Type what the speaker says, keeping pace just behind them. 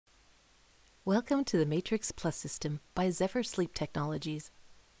Welcome to the MATRx Plus system by Zephyr Sleep Technologies.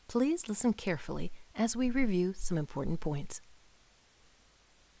 Please listen carefully as we review some important points.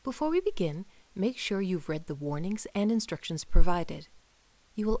 Before we begin, make sure you've read the warnings and instructions provided.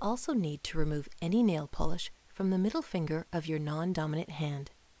 You will also need to remove any nail polish from the middle finger of your non-dominant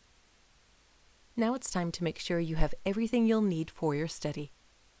hand. Now it's time to make sure you have everything you'll need for your study.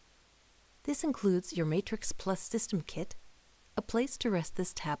 This includes your MATRx Plus system kit, a place to rest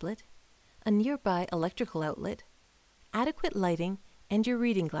this tablet, a nearby electrical outlet, adequate lighting, and your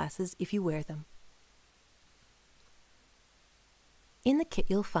reading glasses if you wear them. In the kit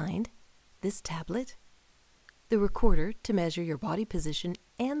you'll find this tablet, the recorder to measure your body position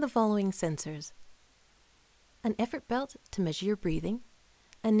and the following sensors, an effort belt to measure your breathing,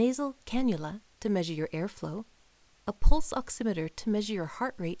 a nasal cannula to measure your airflow, a pulse oximeter to measure your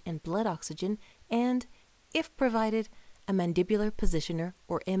heart rate and blood oxygen, and, if provided, a mandibular positioner,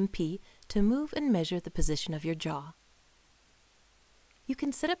 or MP, to move and measure the position of your jaw. You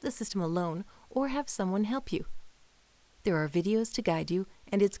can set up the system alone or have someone help you. There are videos to guide you,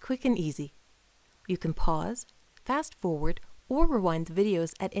 and it's quick and easy. You can pause, fast forward, or rewind the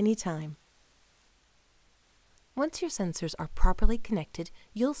videos at any time. Once your sensors are properly connected,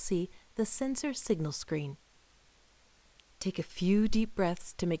 you'll see the sensor signal screen. Take a few deep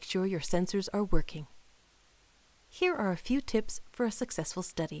breaths to make sure your sensors are working. Here are a few tips for a successful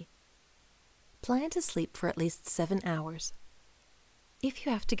study. Plan to sleep for at least 7 hours. If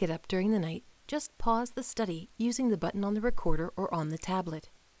you have to get up during the night, just pause the study using the button on the recorder or on the tablet.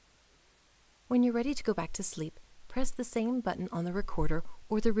 When you're ready to go back to sleep, press the same button on the recorder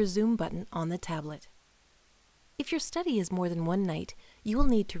or the resume button on the tablet. If your study is more than one night, you will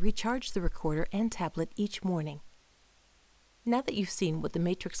need to recharge the recorder and tablet each morning. Now that you've seen what the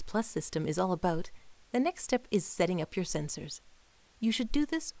MATRx Plus system is all about, the next step is setting up your sensors. You should do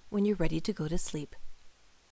this when you're ready to go to sleep.